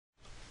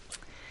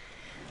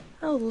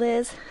Oh,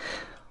 Liz,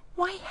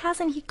 why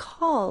hasn't he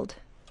called?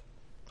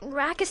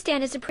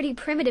 Rakistan is a pretty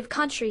primitive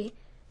country.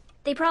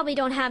 They probably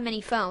don't have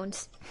many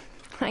phones.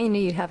 I knew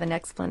you'd have an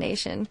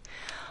explanation.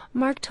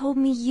 Mark told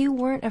me you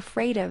weren't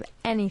afraid of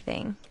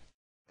anything.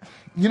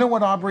 You know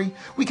what, Aubrey?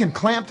 We can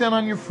clamp down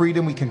on your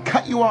freedom, we can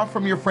cut you off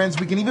from your friends,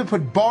 we can even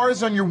put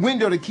bars on your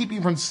window to keep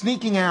you from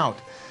sneaking out.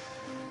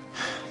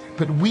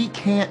 But we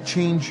can't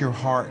change your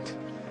heart.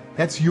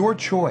 That's your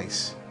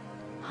choice.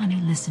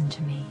 Honey, listen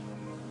to me.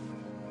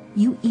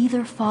 You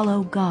either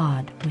follow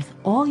God with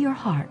all your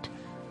heart,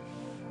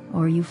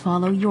 or you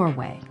follow your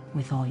way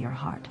with all your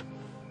heart.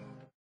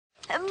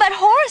 But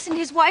Horace and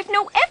his wife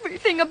know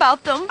everything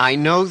about them. I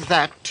know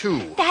that,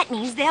 too. That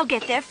means they'll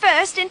get there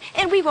first,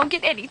 and we won't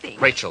get anything.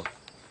 Rachel,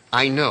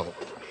 I know.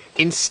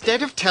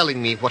 Instead of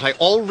telling me what I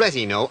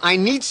already know, I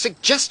need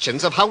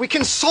suggestions of how we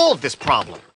can solve this problem.